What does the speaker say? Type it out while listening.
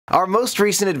Our most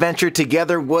recent adventure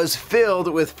together was filled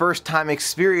with first-time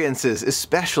experiences,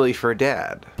 especially for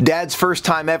Dad. Dad's first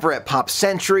time ever at Pop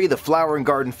Century, the Flower and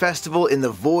Garden Festival in the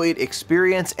Void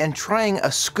experience, and trying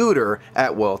a scooter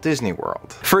at Walt Disney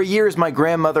World. For years, my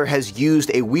grandmother has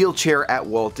used a wheelchair at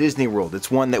Walt Disney World.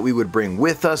 It's one that we would bring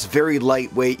with us, very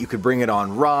lightweight. You could bring it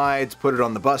on rides, put it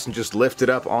on the bus and just lift it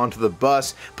up onto the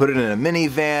bus, put it in a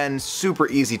minivan, super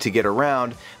easy to get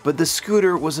around, but the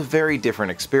scooter was a very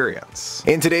different experience.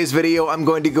 In today's video, I'm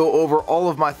going to go over all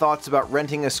of my thoughts about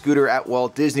renting a scooter at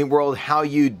Walt Disney World, how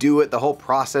you do it, the whole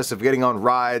process of getting on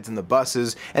rides and the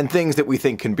buses, and things that we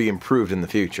think can be improved in the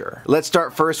future. Let's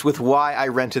start first with why I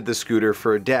rented the scooter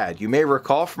for Dad. You may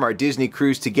recall from our Disney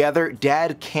cruise together,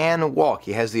 Dad can walk.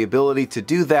 He has the ability to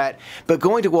do that, but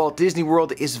going to Walt Disney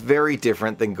World is very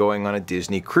different than going on a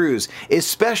Disney cruise,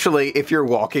 especially if you're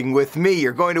walking with me.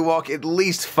 You're going to walk at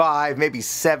least 5, maybe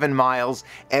 7 miles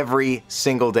every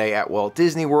single day at Walt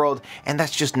Disney World, and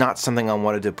that's just not something I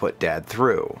wanted to put Dad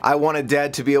through. I wanted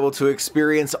Dad to be able to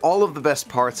experience all of the best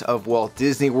parts of Walt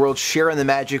Disney World, sharing the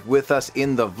magic with us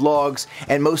in the vlogs,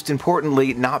 and most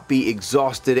importantly, not be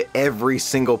exhausted every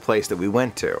single place that we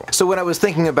went to. So when I was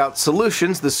thinking about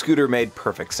solutions, the scooter made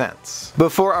perfect sense.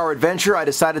 Before our adventure, I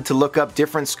decided to look up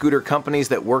different scooter companies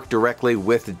that work directly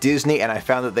with Disney, and I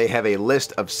found that they have a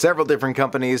list of several different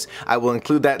companies. I will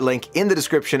include that link in the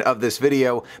description of this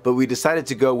video, but we decided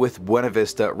to go with Buena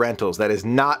Vista Rentals. That is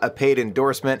not a paid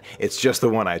endorsement, it's just the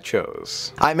one I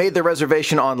chose. I made the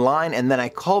reservation online and then I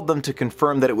called them to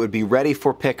confirm that it would be ready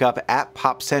for pickup at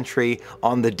Pop Century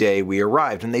on the day we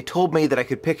arrived, and they told me that I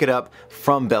could pick it up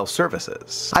from Bell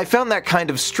Services. I found that kind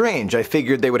of strange. I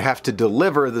figured they would have to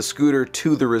deliver the scooter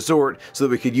to the resort so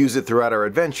that we could use it throughout our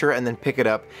adventure and then pick it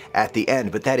up at the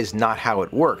end, but that is not how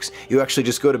it works. You actually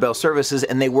just go to Bell Services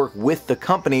and they work with the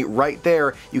company right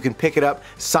there. You can pick it up,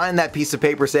 sign that piece of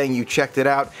paper saying you checked it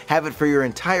out, have it for your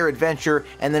entire adventure,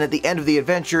 and then at the end of the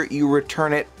adventure, you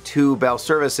return it to Bell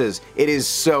Services. It is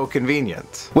so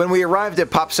convenient. When we arrived at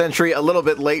Pop Century a little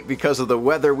bit late because of the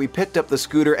weather, we picked up the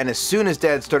scooter, and as soon as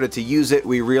Dad started to use it,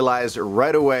 we realized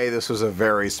right away this was a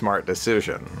very smart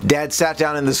decision. Dad sat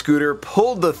down in the scooter,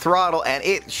 pulled the throttle, and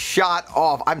it shot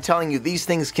off. I'm telling you, these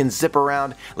things can zip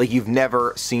around like you've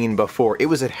never seen before. It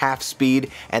was at half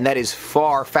speed, and that is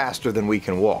far faster than we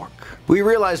can walk. We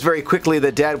realized very quickly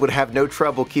that Dad would have no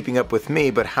trouble keeping up with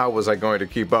me, but how was I going to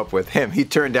keep up with him? He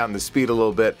turned down the speed a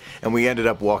little bit, and we ended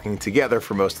up walking together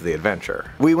for most of the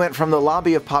adventure. We went from the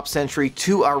lobby of Pop Century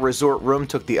to our resort room,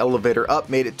 took the elevator up,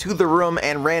 made it to the room,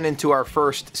 and ran into our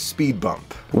first speed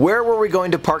bump. Where were we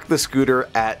going to park the scooter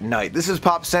at night? This is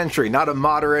Pop Century, not a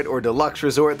moderate or deluxe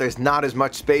resort. There's not as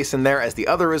much space in there as the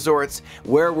other resorts.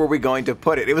 Where were we going to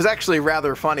put it? It was actually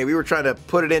rather funny. We were trying to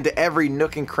put it into every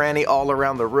nook and cranny all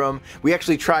around the room. We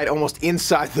actually tried almost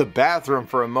inside the bathroom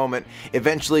for a moment.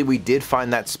 Eventually, we did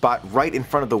find that spot right in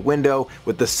front of the window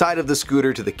with the side of the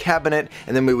scooter to the cabinet,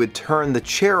 and then we would turn the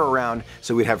chair around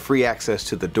so we'd have free access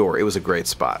to the door. It was a great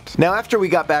spot. Now, after we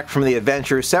got back from the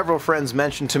adventure, several friends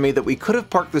mentioned to me that we could have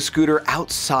parked the scooter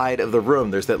outside of the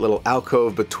room. There's that little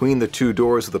alcove between the two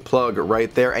doors with the plug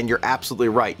right there, and you're absolutely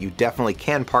right. You definitely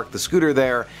can park the scooter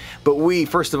there, but we,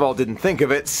 first of all, didn't think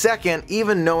of it. Second,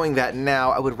 even knowing that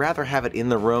now, I would rather have it in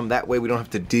the room. That way we don't have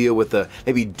to deal with the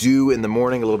maybe dew in the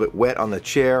morning, a little bit wet on the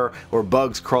chair, or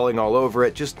bugs crawling all over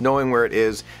it. Just knowing where it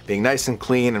is, being nice and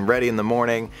clean and ready in the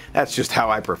morning, that's just how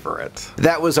I prefer it.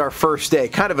 That was our first day,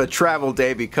 kind of a travel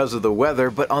day because of the weather,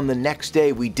 but on the next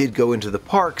day we did go into the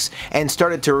parks and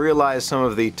started to realize some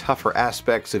of the tougher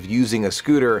aspects of using a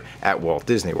scooter at Walt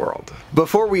Disney World.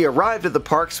 Before we arrived at the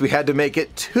parks, we had to make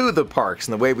it to the parks,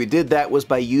 and the way we did that was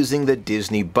by using the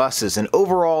Disney buses, and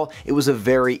overall it was a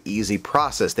very easy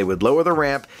process. They would lower the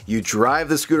ramp, you drive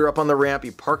the scooter up on the ramp,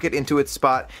 you park it into its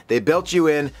spot, they belt you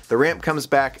in, the ramp comes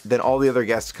back, then all the other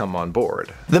guests come on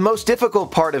board. The most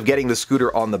difficult part of getting the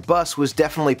scooter on the bus was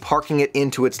definitely parking it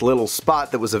into its little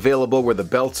spot that was available where the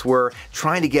belts were.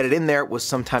 Trying to get it in there was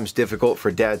sometimes difficult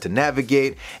for Dad to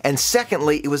navigate, and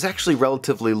secondly, it was actually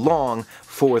relatively long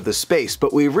for the space.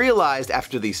 But we realized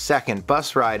after the second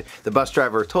bus ride, the bus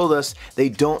driver told us they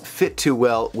don't fit too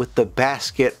well with the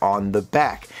basket on the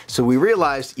back. So we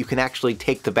realized you can actually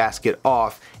take the basket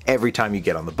off every time you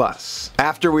get on the bus.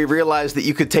 After we realized that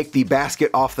you could take the basket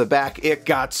off the back, it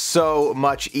got so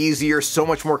much easier, so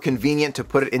much more convenient to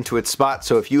put it into its spot.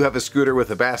 So if you have a scooter with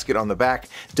a basket on the back,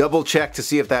 double check to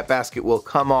see if that basket will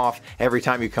come off every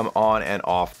time you come on and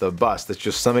off the bus. That's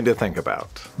just something to think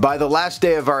about. By the last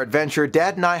day of our adventure,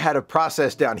 Dad and I had a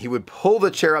process down. He would pull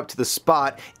the chair up to the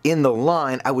spot in the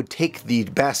line, I would take the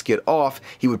basket off,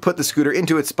 he would put the scooter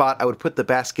into its spot, I would put the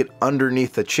basket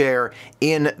underneath the chair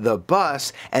in the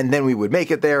bus, and then we would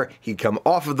make it there, he'd come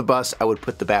off of the bus, I would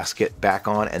put the basket back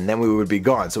on, and then we would be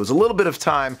gone. So it was a little bit of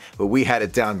time, but we had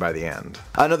it down by the end.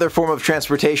 Another form of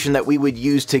transportation that we would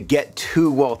use to get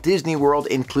to Walt Disney World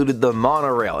included the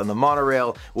monorail, and the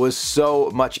monorail was so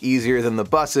much easier than the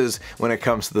buses when it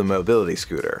comes to the mobility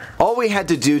scooter. All we had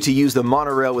to do to use the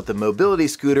monorail with the mobility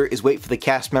scooter is wait for the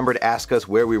cast member to ask us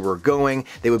where we were going.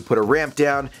 They would put a ramp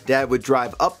down, Dad would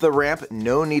drive up the ramp,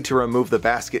 no need to remove the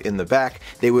basket in the back.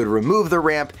 They would remove the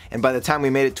ramp, and by the time we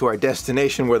made it to our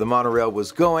destination where the monorail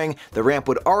was going, the ramp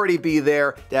would already be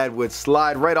there. Dad would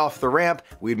slide right off the ramp,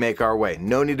 we'd make our way.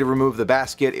 No need to remove the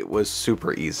basket, it was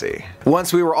super easy.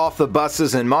 Once we were off the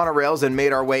buses and monorails and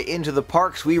made our way into the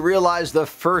parks, we realized the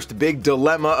first big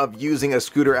dilemma of using a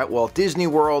scooter at Walt Disney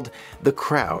World: the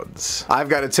crowds. I've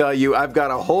got to tell you, I've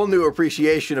got a whole new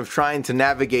appreciation of trying to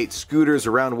navigate scooters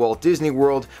around Walt Disney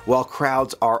World while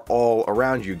crowds are all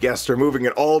around you. Guests are moving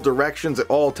in all directions at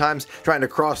all times, trying to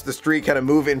cross the street, kind of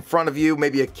move in front of you,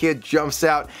 maybe a kid jumps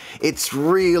out. It's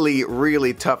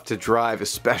really tough to drive,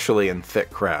 especially in thick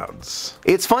crowds.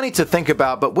 It's funny to think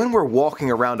about, but when we're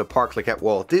walking around a park like at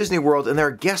Walt Disney World and there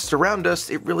are guests around us,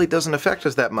 it really doesn't affect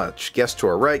us that much. Guests to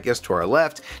our right, guests to our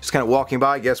left, just kind of walking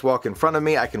by, guests walk in front of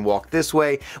me, I can walk this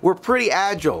way. We're pretty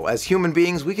agile. As human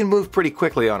beings, we can move pretty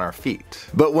quickly on our feet.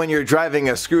 But when you're driving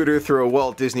a scooter through a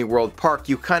Walt Disney World park,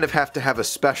 you kind of have to have a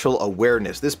special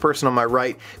awareness. This person on my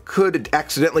right could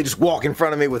accidentally just walk in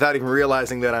front of me without even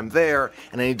realizing that I'm there,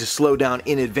 and I need to slow down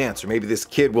in advance. Or maybe this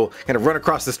kid will kind of run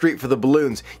across the street for the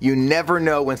balloons. You never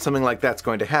know when something like that's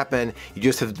going to happen. You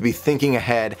just have to be thinking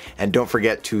ahead, and don't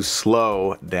forget to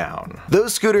slow down.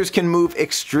 Those scooters can move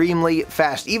extremely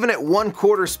fast, even at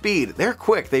 1/4 speed. They're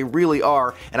quick, they really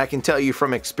are, and I can tell you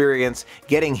from experience,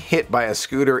 getting hit by a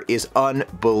scooter is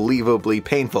unbelievably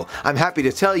painful. I'm happy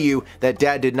to tell you that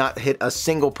Dad did not hit a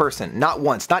single person, not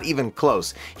once, not even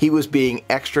close. He was being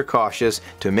extra cautious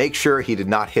to make sure he did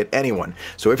not hit anyone.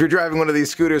 So if you're driving one of these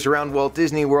scooters around Walt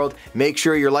Disney World, make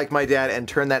sure you're like my dad and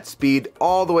turn that speed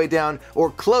all the way down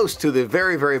or close to the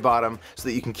very bottom so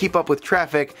that you can keep up with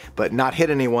traffic but not hit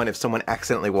anyone if someone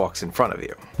accidentally walks in front of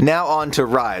you. Now on to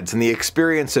rides, and the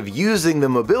experience of using the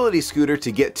mobility scooter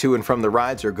to get to and from the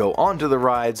rides or go onto the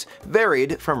rides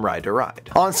varied from ride to ride.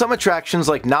 On some attractions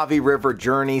like Navi River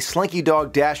Journey, Slinky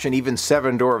Dog Dash, and even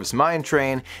Seven Dwarfs Mine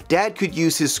Train, Dad could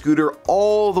use his scooter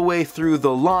all the way through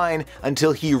the line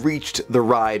until he reached the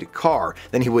ride car.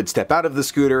 Then he would step out of the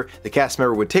scooter, the cast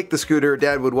member would take the scooter,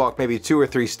 Dad would walk maybe 2 or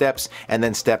 3 steps, and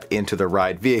then step into the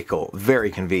ride vehicle. Very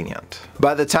convenient.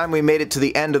 By the time we made it to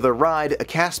the end of the ride, a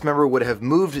cast member would have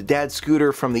moved Dad's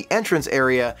scooter from the entrance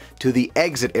area to the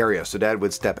exit area, so Dad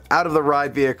would step out of the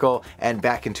ride vehicle and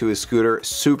back into his scooter.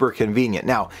 Super convenient.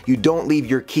 Now, you don't leave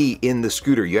your key in the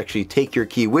scooter, you actually take your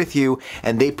key with you,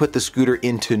 and they put the scooter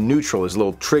into neutral. There's a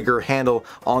little trigger handle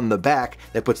on the back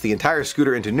that puts the entire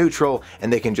scooter into neutral,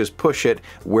 and they can just push it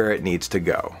where it needs to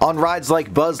go. On rides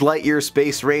like Buzz Lightyear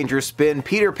Space Ranger Spin,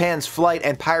 Peter Pan's Flight,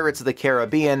 and Pirates of the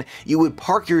Caribbean, you would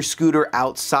park your scooter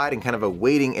outside in kind of a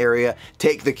waiting area,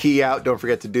 take the key out, don't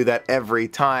forget to do that every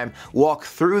time, walk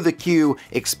through the queue,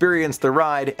 experience the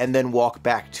ride, and then walk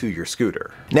back to your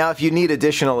scooter. Now, if you need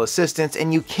additional assistance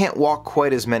and you can't walk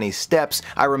quite as many steps,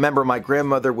 I remember my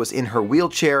grandmother was in her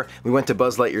wheelchair, we went to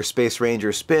Buzz Lightyear Space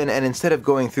Ranger Spin, and instead of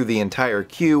going through the entire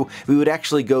queue, we would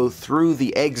actually go through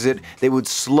the exit. They would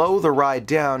slow the ride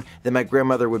down, then my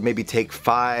grandmother would maybe take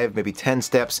 5, maybe 10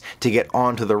 steps to get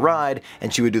onto the ride,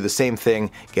 and she would do the same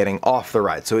thing getting off the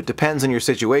ride. So it depends on your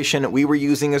situation. We were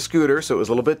using a scooter, so it was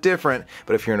a little bit different,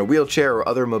 but if you're in a wheelchair or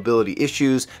other mobility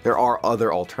issues, there are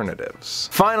other alternatives.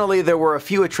 Finally, there were a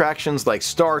few attractions like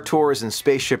Star Tours and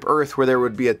Spaceship Earth where there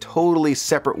would be a totally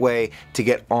separate way to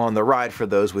get on the ride for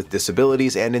those with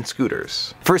disabilities and in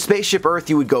scooters. For Spaceship Earth,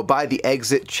 you would go by the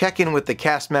exit, check in with the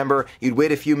cast member, you'd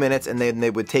wait a few minutes, and then they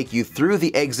would take you through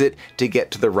the exit to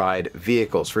get to the ride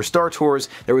vehicles. For Star Tours,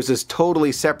 there was this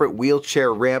totally separate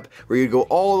wheelchair ramp where you'd go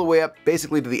all the way up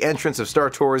basically to the entrance of Star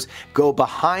Tours, go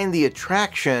behind the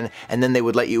attraction, and then they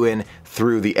would let you in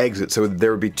through the exit. So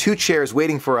there would be 2 chairs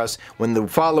waiting for us when the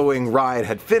following ride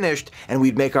had finished, and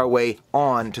we'd make our way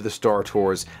on to the Star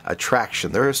Tours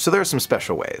attraction. So there are some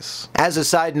special ways. As a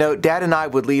side note, Dad and I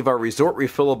would leave our resort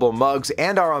refillable mugs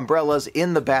and our umbrellas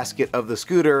in the basket of the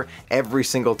scooter every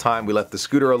single time we left the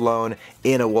scooter alone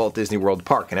in a Walt Disney World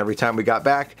park, and every time we got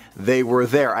back, they were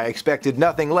there. I expected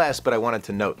nothing less, but I wanted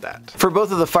to note that. For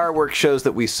both of the fireworks shows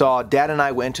that we saw, Dad and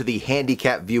I went to the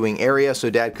handicap viewing area so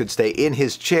Dad could stay in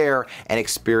his chair and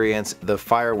experience the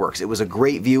fireworks. It was a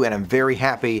great view, and I'm very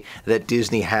happy that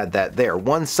Disney had that there.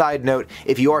 One side note,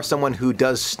 if you are someone who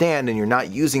does stand and you're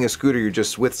not using a scooter, you're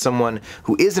just with someone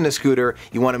who isn't a scooter,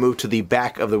 you want to move to the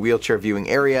back of the wheelchair viewing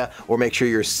area, or make sure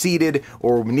you're seated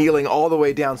or kneeling all the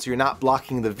way down so you're not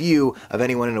blocking the view of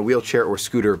anyone in a wheelchair or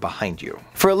scooter behind you.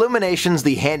 For illuminations,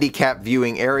 the handicap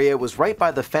viewing area was right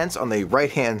by the fence on the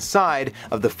right-hand side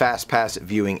of the FastPass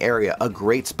viewing area, a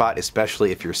great spot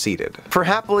especially if you're seated. For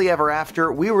Happily Ever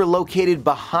After, we were located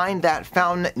behind that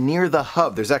fountain near the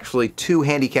hub. There's actually two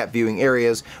handicap viewing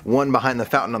areas, one behind the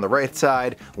fountain on the right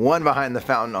side, one behind the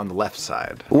fountain on the left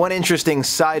side. One interesting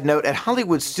side note, at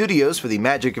Hollywood Studios for the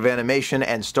Magic of Animation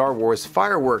and Star Wars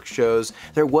fireworks shows,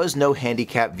 there was no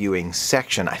handicap viewing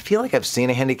section. I feel like I've seen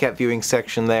a handicap viewing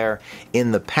section there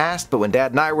in the past, but when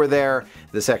Dad and I were there,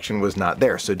 the section was not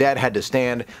there. So Dad had to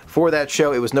stand for that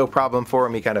show. It was no problem for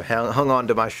him. He kind of hung on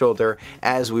to my shoulder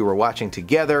as we were watching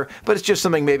together, but it's just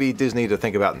something maybe Disney to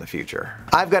think about in the future.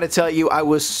 I've got to tell you, I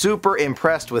was super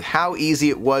impressed with how easy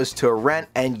it was to rent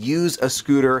and use a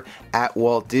scooter at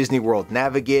Walt Disney World.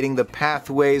 Navigating the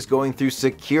pathways, going through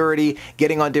security,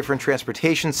 getting on different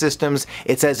transportation systems.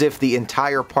 It's as if the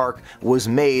entire park was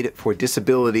made for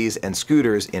disabilities and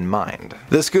scooters in mind.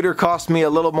 The scooter cost me a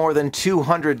little more than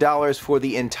 $200 for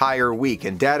the entire week,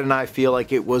 and Dad and I feel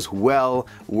like it was well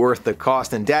worth the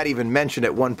cost, and Dad even mentioned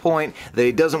at one point that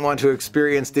he doesn't want to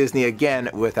experience Disney again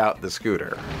without the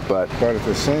scooter. But at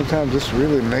the same time, this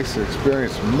really makes the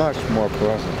experience much more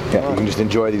pleasant. Yeah, you can just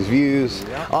enjoy these views.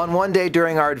 Yeah. On one day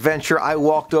during our adventure, I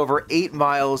walked over 8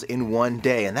 miles in one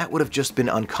day, and that would have just been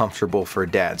uncomfortable for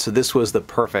Dad, so this was the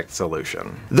perfect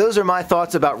solution. Those are my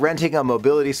thoughts about renting a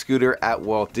mobility scooter at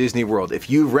Walt Disney World. If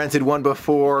you've rented one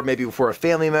before, maybe for a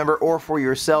family member or for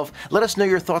yourself, let us know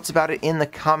your thoughts about it in the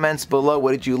comments below.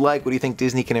 What did you like? What do you think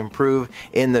Disney can improve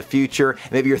in the future?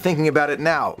 Maybe you're thinking about it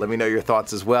now. Let me know your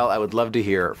thoughts as well. I would love to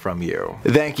hear from you.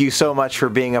 Thank you so much for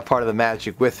being a part of the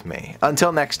magic with me.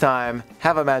 Until next time,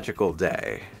 have a magical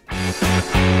day.